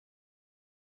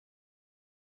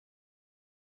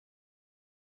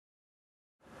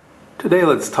Today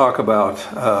let's talk about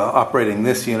operating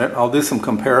this unit. I'll do some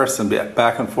comparison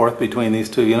back and forth between these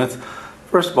two units.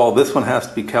 First of all, this one has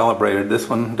to be calibrated. This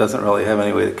one doesn't really have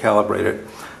any way to calibrate it.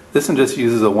 This one just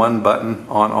uses a one button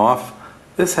on-off.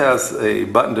 This has a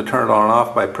button to turn it on and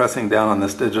off by pressing down on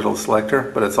this digital selector,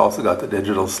 but it's also got the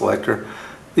digital selector.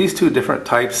 These two different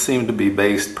types seem to be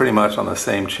based pretty much on the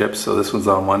same chip, so this one's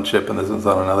on one chip and this one's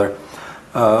on another.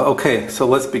 Okay, so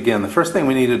let's begin. The first thing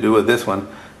we need to do with this one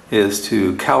is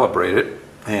to calibrate it,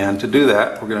 and to do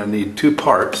that we're going to need two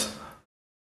parts.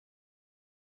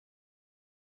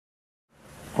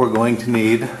 We're going to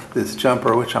need this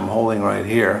jumper, which I'm holding right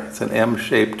here. It's an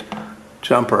M-shaped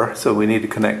jumper, so we need to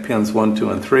connect pins 1, 2,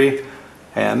 and 3.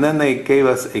 And then they gave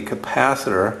us a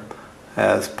capacitor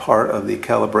as part of the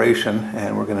calibration,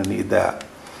 and we're going to need that.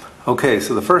 Okay,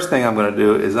 so the first thing I'm going to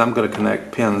do is I'm going to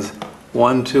connect pins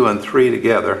 1, 2, and 3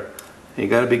 together. You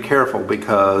got to be careful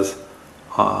because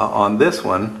on this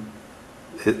one,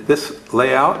 this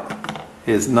layout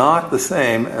is not the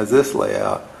same as this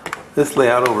layout. This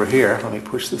layout over here, let me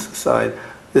push this aside.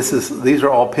 These are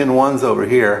all pin 1s over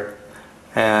here,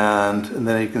 and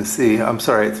then you can see, I'm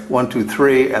sorry, it's 1, 2,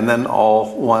 3, and then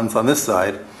all 1s on this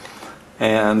side.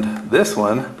 And this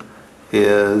one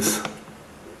is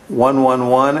 1, 1,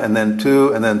 1, and then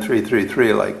 2, and then 3, 3,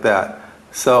 3, like that.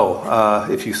 So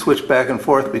if you switch back and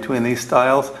forth between these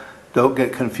styles, don't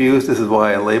get confused. This is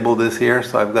why I labeled this here.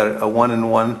 So I've got a 1 in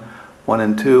 1, 1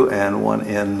 in 2, and 1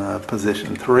 in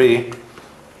position 3.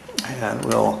 And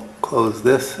we'll close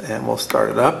this and we'll start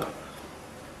it up.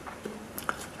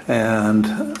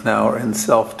 And now we're in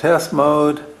self-test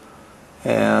mode.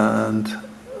 And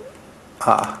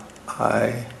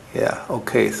okay.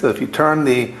 So if you turn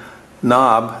the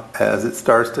knob as it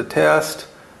starts to test,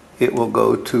 it will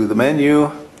go to the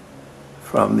menu.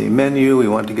 From the menu, we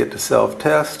want to get to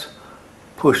self-test.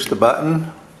 Push the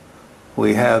button.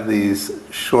 We have these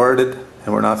shorted,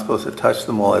 and we're not supposed to touch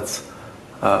them while it's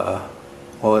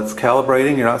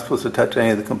calibrating. You're not supposed to touch any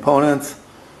of the components.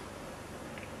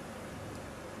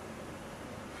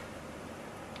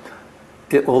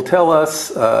 It will tell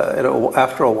us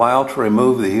after a while to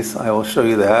remove these. I will show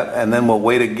you that, and then we'll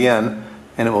wait again,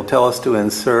 and it will tell us to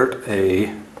insert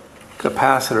a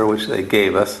capacitor, which they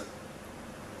gave us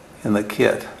in the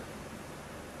kit.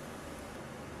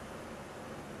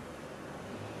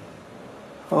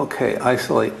 Okay,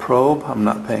 isolate probe. I'm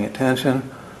not paying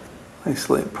attention.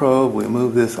 Isolate probe. We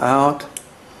move this out.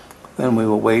 Then we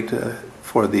will wait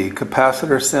for the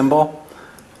capacitor symbol.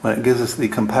 When it gives us the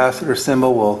capacitor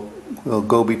symbol, we'll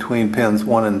go between pins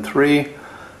 1 and 3.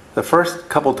 The first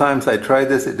couple times I tried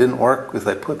this, it didn't work because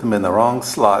I put them in the wrong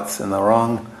slots, in the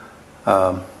wrong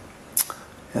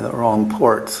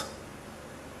ports.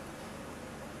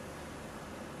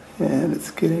 And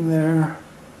it's getting there.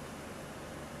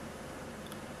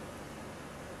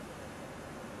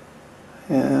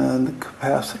 And the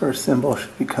capacitor symbol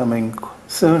should be coming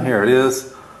soon. Here it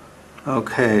is.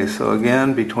 Okay, so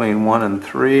again, between 1 and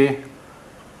 3,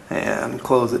 and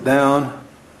close it down.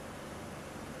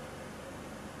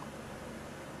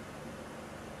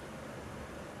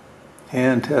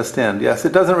 And test end. Yes,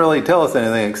 it doesn't really tell us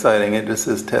anything exciting. It just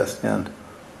says test end.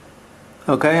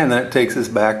 Okay, and then it takes us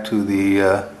back to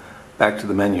the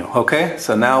menu. Okay,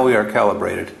 so now we are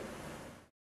calibrated.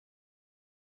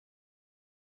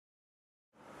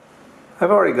 I've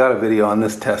already got a video on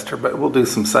this tester, but we'll do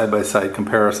some side-by-side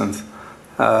comparisons.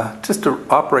 Just to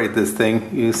operate this thing,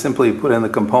 you simply put in the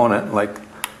component, like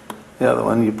the other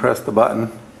one. You press the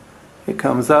button, it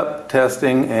comes up,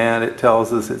 testing, and it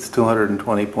tells us it's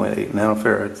 220.8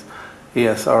 nanofarads.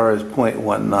 ESR is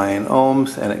 0.19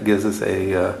 ohms, and it gives us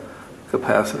a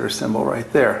capacitor symbol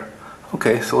right there.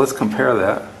 Okay, so let's compare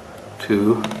that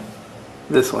to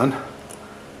this one,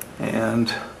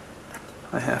 and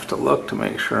I have to look to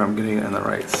make sure I'm getting it in the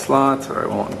right slots, or I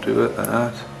won't do it.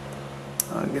 I'll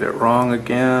get it wrong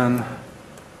again.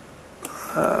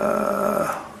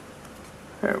 There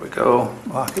we go.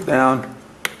 Lock it down.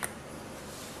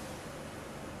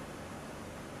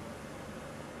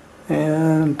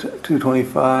 And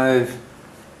 225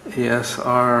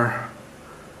 ESR.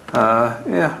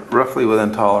 Yeah, roughly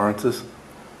within tolerances.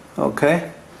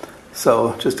 Okay.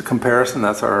 So just a comparison.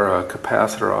 That's our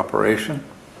capacitor operation.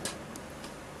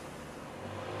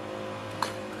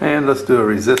 And let's do a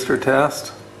resistor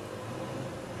test.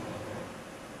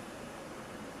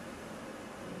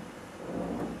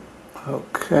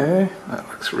 Okay, that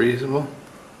looks reasonable.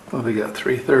 Well, we got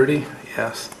 330,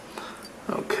 yes.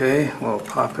 Okay, we'll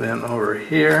pop it in over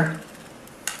here.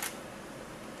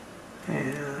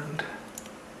 And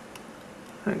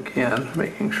again,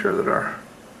 making sure that our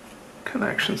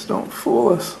connections don't fool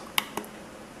us.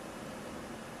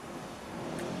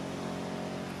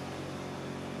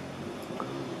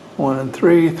 1 and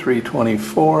 3,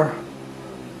 324.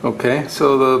 Okay,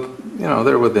 so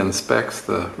they're within specs,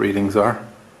 the readings are.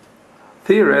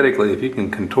 Theoretically, if you can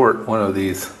contort one of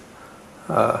these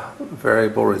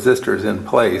variable resistors in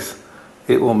place,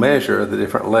 it will measure the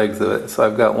different legs of it. So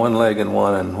I've got one leg in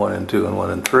 1 and 1 and 2 and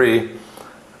 1 and 3,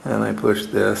 and I push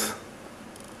this,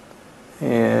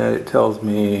 and it tells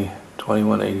me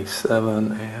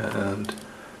 2187 and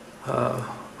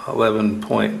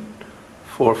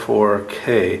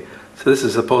 11.44K. So this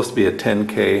is supposed to be a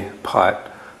 10K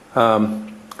pot.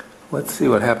 Let's see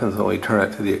what happens when we turn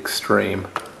it to the extreme.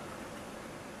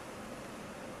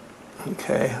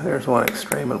 Okay, there's one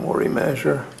extreme, and we'll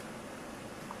remeasure.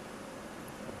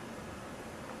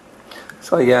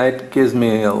 So yeah, it gives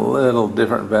me a little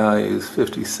different values,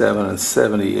 57 and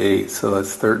 78, so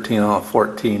that's 13 off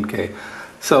 14K.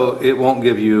 So it won't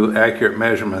give you accurate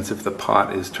measurements if the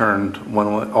pot is turned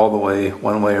all the way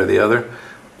one way or the other.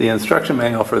 The instruction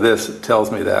manual for this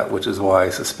tells me that, which is why I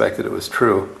suspected it was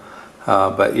true.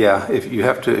 But yeah, if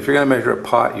you're going to measure a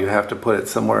pot, you have to put it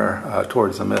somewhere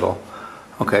towards the middle.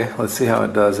 Okay, let's see how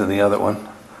it does in the other one.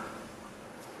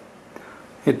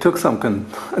 It took some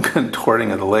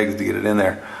contorting of the legs to get it in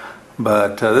there,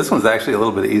 but this one's actually a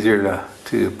little bit easier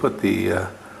to put the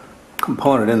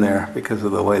component in there because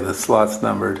of the way the slot's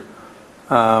numbered.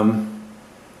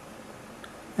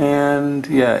 And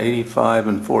yeah, 85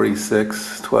 and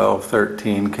 46, 12,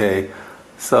 13K.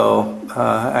 So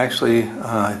actually,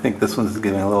 I think this one's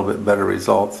giving a little bit better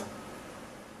results.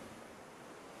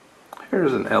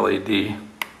 Here's an LED.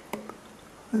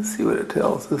 Let's see what it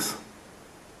tells us.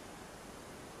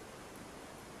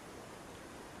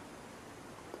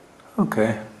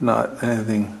 Okay, not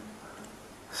anything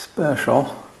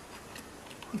special.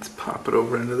 Let's pop it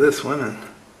over into this one and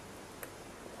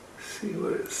see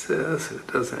what it says, if it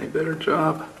does any better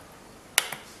job.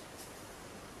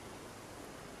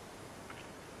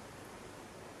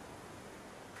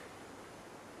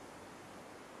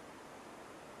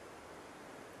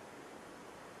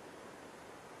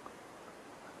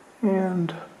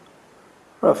 And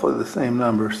roughly the same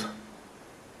numbers.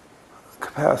 The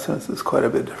capacitance is quite a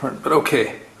bit different, but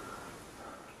okay.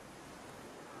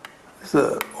 This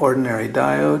is an ordinary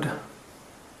diode.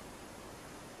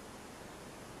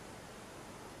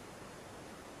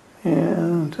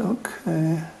 And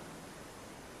okay.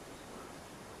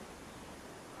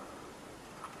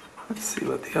 Let's see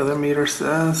what the other meter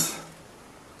says.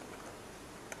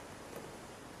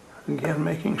 Again,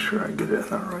 making sure I get it in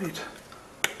the right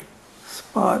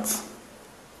spots.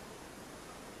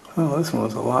 Oh, this one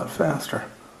was a lot faster.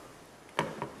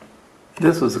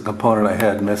 This was a component I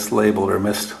had mislabeled or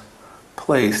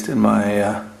misplaced in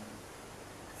my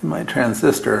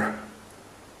transistor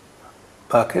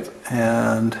bucket,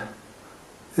 and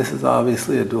this is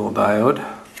obviously a dual diode.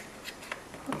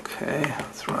 Okay,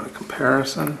 let's run a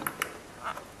comparison.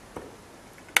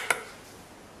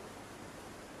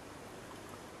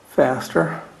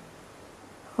 Faster.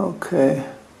 Okay.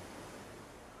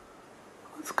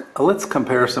 Let's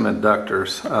compare some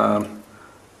inductors.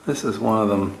 This is one of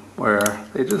them where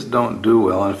they just don't do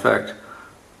well. In fact,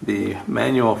 the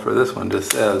manual for this one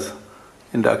just says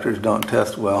inductors don't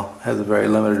test well. It has a very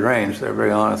limited range. They're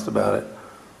very honest about it.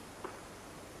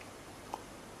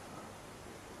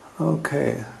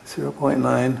 Okay,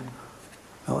 0.9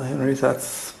 millihenries,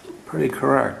 that's pretty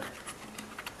correct.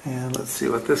 And let's see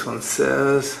what this one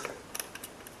says.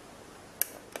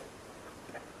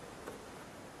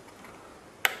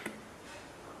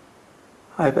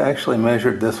 I've actually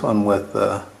measured this one with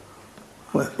a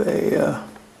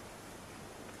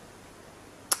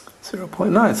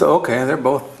 0.9. So okay, they're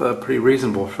both pretty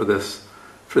reasonable for this.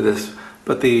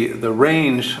 But the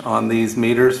range on these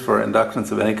meters for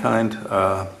inductance of any kind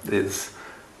is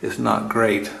not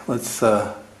great. Let's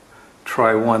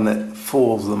try one that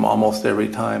fools them almost every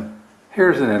time.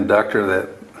 Here's an inductor that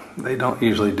they don't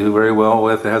usually do very well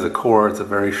with. It has a core. It's a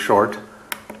very short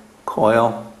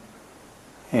coil.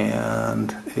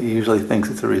 And it usually thinks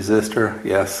it's a resistor.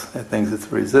 Yes, it thinks it's a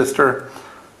resistor.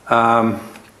 And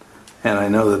I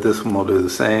know that this one will do the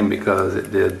same because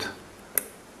it did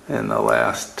in the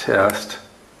last test.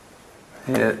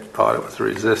 It thought it was a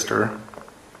resistor.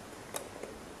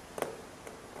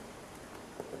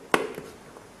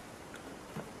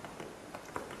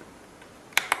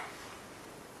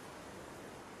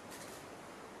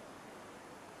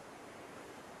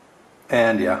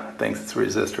 And yeah, it thinks it's a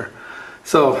resistor.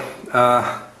 So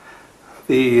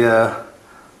the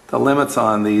limits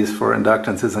on these for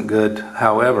inductance isn't good.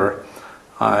 However,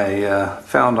 I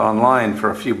found online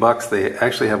for a few bucks they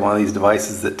actually have one of these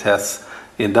devices that tests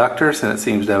inductors, and it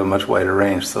seems to have a much wider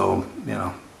range. So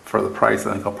for the price,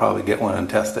 I think I'll probably get one and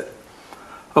test it.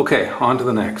 Okay, on to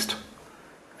the next.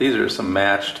 These are some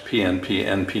matched PNP,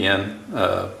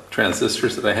 NPN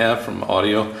transistors that I have from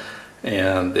audio,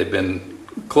 and they've been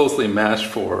closely matched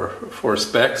for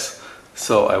specs,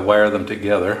 so I wire them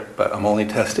together, but I'm only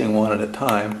testing one at a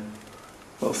time.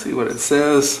 We'll see what it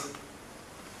says.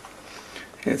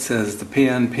 It says the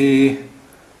PNP,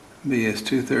 B is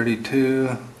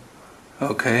 232.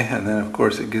 Okay, and then of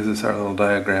course it gives us our little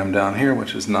diagram down here,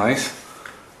 which is nice.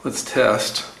 Let's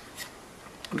test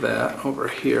that over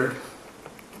here.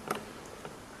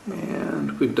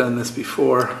 And we've done this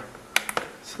before,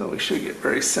 so we should get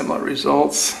very similar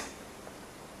results.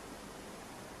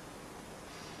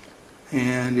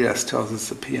 And yes, tells us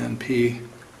the PNP,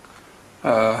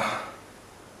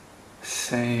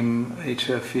 same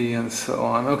HFE and so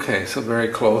on. Okay, so very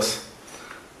close.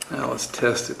 Now let's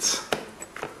test its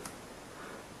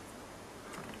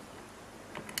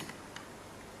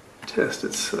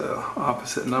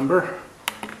opposite number.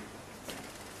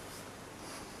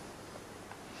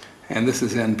 And this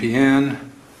is NPN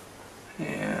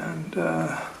and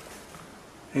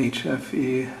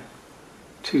HFE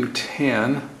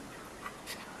 210.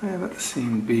 I haven't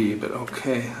seen B, but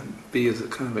okay. B is a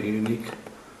kind of a unique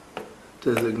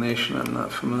designation I'm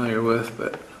not familiar with,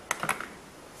 but.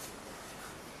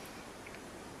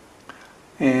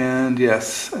 And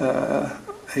yes,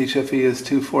 HFE is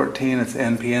 214, it's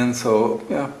NPN, so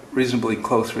yeah, reasonably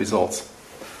close results.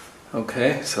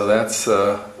 Okay, so that's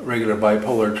regular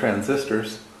bipolar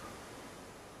transistors.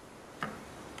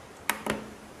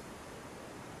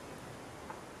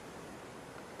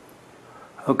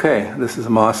 Okay, this is a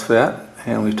MOSFET,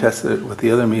 and we've tested it with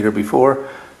the other meter before.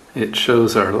 It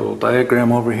shows our little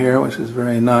diagram over here, which is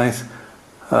very nice.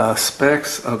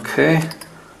 Specs, okay.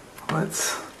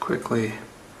 Let's quickly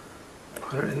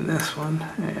put it in this one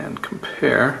and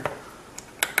compare.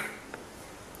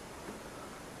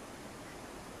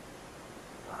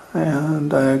 And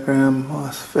diagram,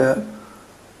 MOSFET,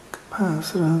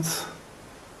 capacitance.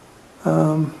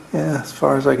 Yeah, as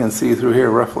far as I can see through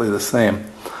here, roughly the same.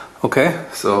 Okay,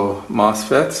 so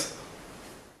MOSFETs.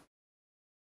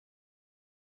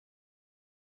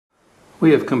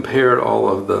 We have compared all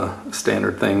of the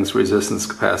standard things, resistance,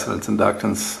 capacitance,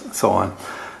 inductance, so on.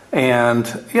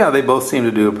 And yeah, they both seem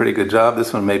to do a pretty good job.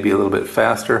 This one may be a little bit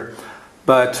faster.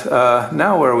 But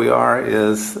now where we are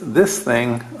is this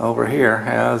thing over here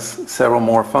has several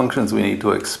more functions we need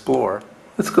to explore.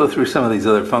 Let's go through some of these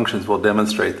other functions. We'll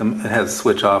demonstrate them. It has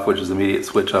switch off, which is immediate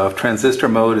switch off. Transistor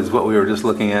mode is what we were just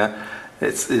looking at.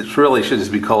 It really should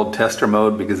just be called tester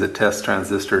mode because it tests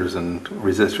transistors and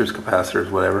resistors,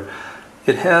 capacitors, whatever.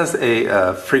 It has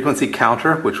a frequency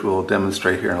counter, which we'll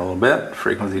demonstrate here in a little bit.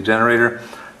 Frequency generator.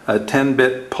 A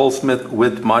 10-bit pulse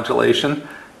width modulation.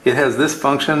 It has this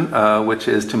function, which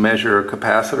is to measure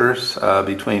capacitors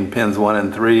between pins 1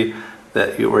 and 3,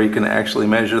 where you can actually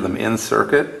measure them in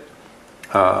circuit.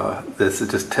 This is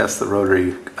just test the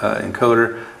rotary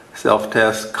encoder,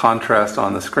 self-test, contrast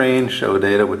on the screen, show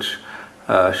data, which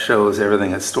shows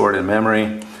everything that's stored in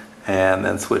memory, and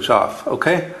then switch off.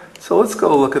 Okay, so let's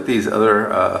go look at these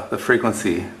other the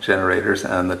frequency generators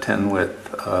and the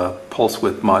 10-width pulse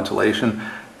width modulation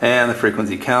and the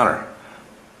frequency counter.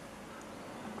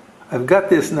 I've got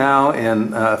this now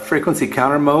in frequency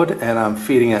counter mode, and I'm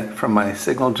feeding it from my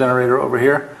signal generator over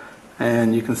here,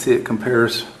 and you can see it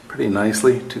compares pretty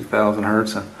nicely, 2000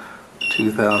 hertz and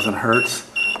 2000 hertz.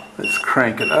 Let's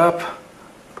crank it up,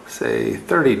 say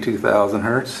 32,000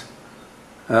 hertz.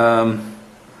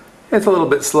 It's a little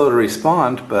bit slow to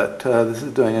respond, but this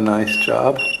is doing a nice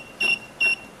job.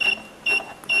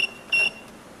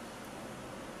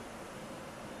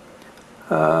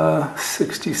 Uh,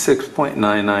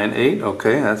 66.998,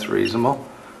 okay, that's reasonable.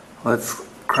 Let's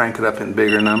crank it up in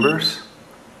bigger numbers.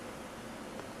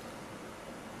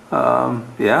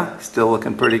 Yeah, still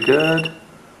looking pretty good.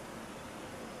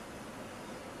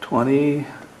 20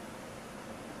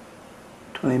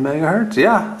 megahertz,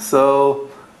 yeah. So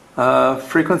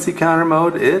frequency counter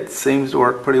mode, it seems to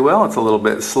work pretty well. It's a little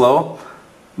bit slow,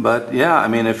 but yeah, I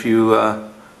mean, if you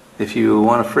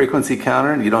want a frequency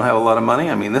counter and you don't have a lot of money,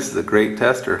 I mean, this is a great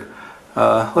tester.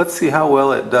 Let's see how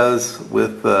well it does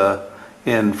with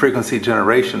in frequency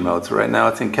generation mode. So right now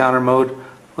it's in counter mode.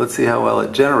 Let's see how well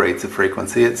it generates a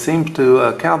frequency. It seems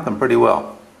to count them pretty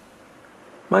well.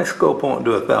 My scope won't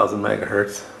do 1000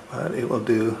 megahertz, but it will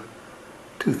do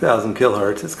 2000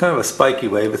 kilohertz. It's kind of a spiky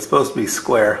wave. It's supposed to be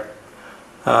square.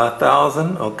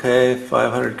 1000, okay,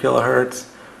 500 kilohertz.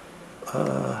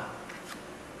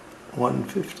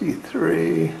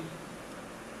 153.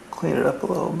 Clean it up a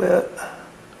little bit.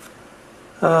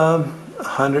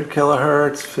 100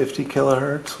 kilohertz, 50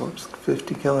 kilohertz, whoops,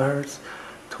 50 kilohertz,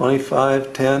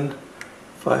 25, 10,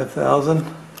 5,000.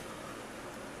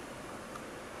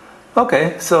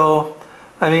 Okay, so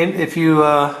I mean, if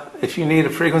you need a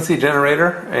frequency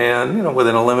generator and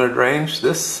within a limited range,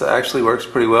 this actually works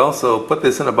pretty well. So put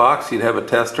this in a box, you'd have a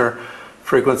tester,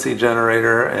 frequency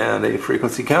generator, and a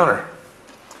frequency counter.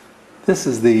 This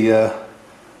is the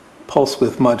pulse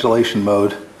width modulation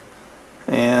mode,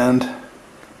 and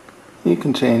you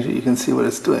can change it. You can see what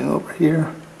it's doing over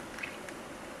here.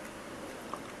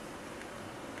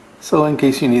 So in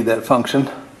case you need that function,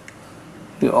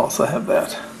 you also have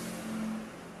that.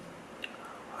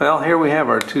 Well, here we have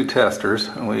our two testers,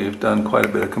 and we've done quite a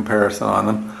bit of comparison on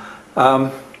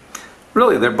them.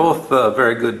 Really, they're both a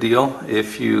very good deal.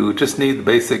 If you just need the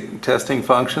basic testing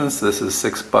functions, this is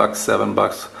 $6,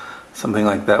 $7, something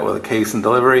like that, with a case and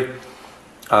delivery.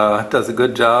 It does a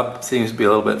good job. Seems to be a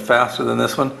little bit faster than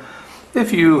this one.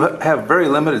 If you have very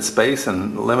limited space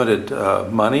and limited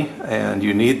money, and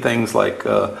you need things like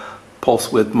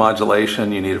pulse width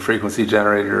modulation, you need a frequency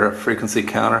generator, a frequency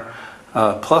counter,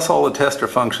 plus all the tester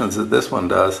functions that this one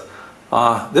does,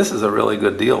 this is a really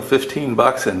good deal.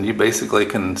 $15, and you basically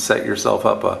can set yourself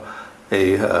up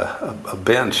a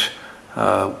bench.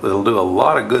 It'll do a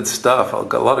lot of good stuff,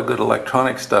 a lot of good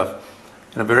electronic stuff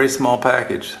in a very small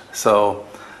package. So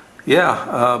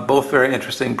yeah, both very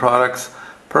interesting products.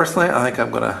 Personally, I think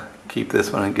I'm going to keep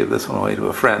this one and give this one away to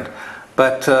a friend.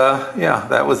 But yeah,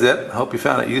 that was it. I hope you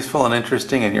found it useful and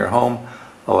interesting in your home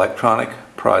electronic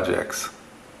projects.